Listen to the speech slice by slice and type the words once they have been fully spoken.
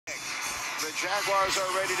The Jaguars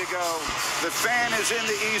are ready to go. The fan is in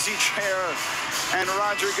the easy chair, and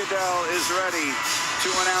Roger Goodell is ready to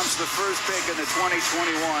announce the first pick in the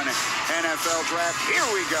 2021 NFL Draft. Here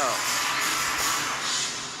we go.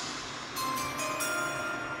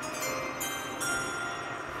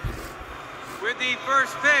 With the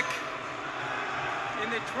first pick in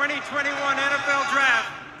the 2021 NFL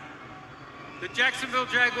Draft, the Jacksonville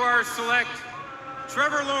Jaguars select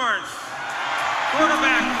Trevor Lawrence,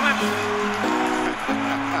 quarterback, Clemson.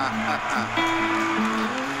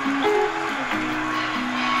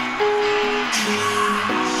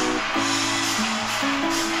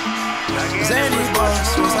 Zany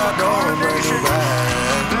boss, suicide door, brand new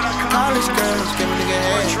ride. College girls, give a nigga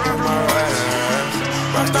head in my ride.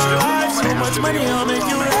 Rockstar life, so much money, I'll make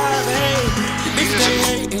you laugh. Hey, the bitch they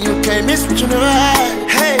hate, and you can't miss what you never had.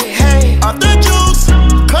 Hey, hey, off the juice,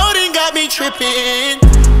 coding got me tripping.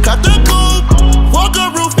 Cut the coupe,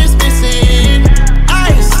 Walker roof is missing.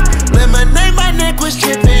 Ice, lemonade, my neck was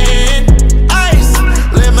tripping. Ice,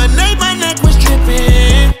 lemonade, my neck was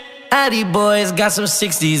tripping. Addy boys got some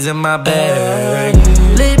 60s in my bag.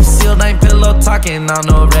 Lips sealed, ain't pillow talking on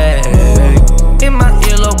no rag. In my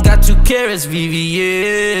earlobe, got 2 carats,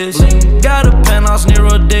 VVS. Got a penthouse near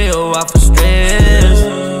Rodeo, out for stress.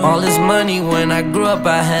 All this money, when I grew up,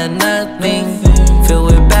 I had nothing. Filled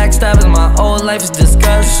with backstabbing, my whole life is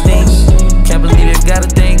disgusting. Can't believe it, gotta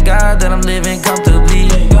thank God that I'm living comfortably.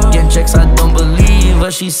 Getting checks, I don't believe,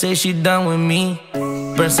 but she say she done with me.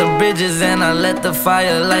 Burn some bridges and I let the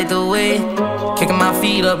fire light the way. Kicking my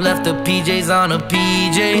feet up, left the PJs on a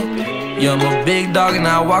PJ. Yeah, I'm a big dog and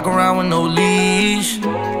I walk around with no leash.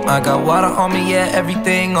 I got water on me, yeah,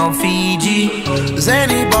 everything on Fiji.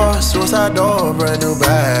 Zany boss, suicide door, brand new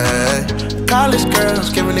bag. College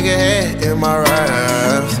girls, give a nigga head in my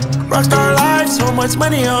raps. Rockstar life, so much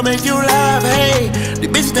money, I'll make you laugh. Hey, the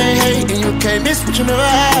bitch they hate, and you can't miss what you never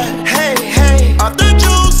had. Hey, hey, off the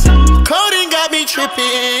juice, coding got me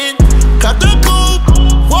tripping. Cut the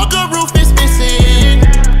coupe, Walker roof is missing.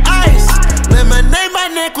 Ice, lemonade, my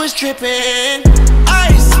neck was tripping.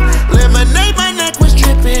 Ice, lemonade, my neck was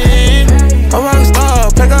tripping. I'm a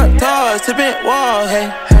rockstar, pack up toys, tipping walls, hey.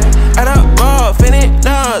 Add up ball, finish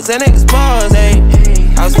nuts, and expose, hey.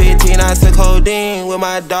 I was 15, I took codeine with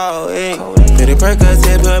my dog, ayy. Pretty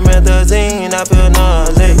Percocet, put methazine, I feel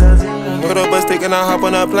nauseous. Put up a stick and I hop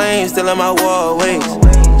on a plane, still in my wall, wait.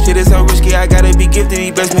 Shit is so risky, I gotta be gifted,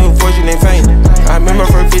 he blessed me with fortune and fame. I remember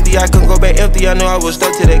from 50, I couldn't go back empty, I knew I was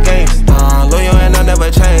stuck to the game. Loyal and I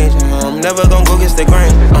never change, I'm never gonna go against the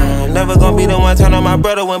grain. I'm never gonna be the one turn on my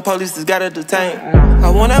brother when police just gotta detain. I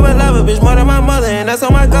won't ever love a bitch more than my mother, and that's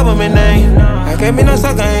on my government name. I can't be no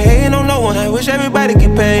sucker, ain't hating on no one, I wish everybody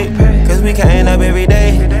get paid. Cause we can't up every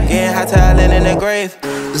day, getting hot talent in the grave.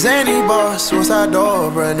 Zany boss, suicide door,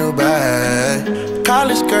 brand new bag.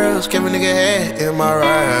 College girls, give a nigga head in my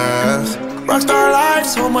raps. Rockstar life,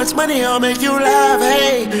 so much money, I'll make you laugh.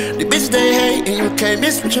 Hey, the bitch they hate, and you can't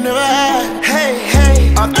miss what you never had. Hey,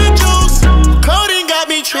 hey, off the juice, coding got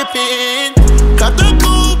me tripping.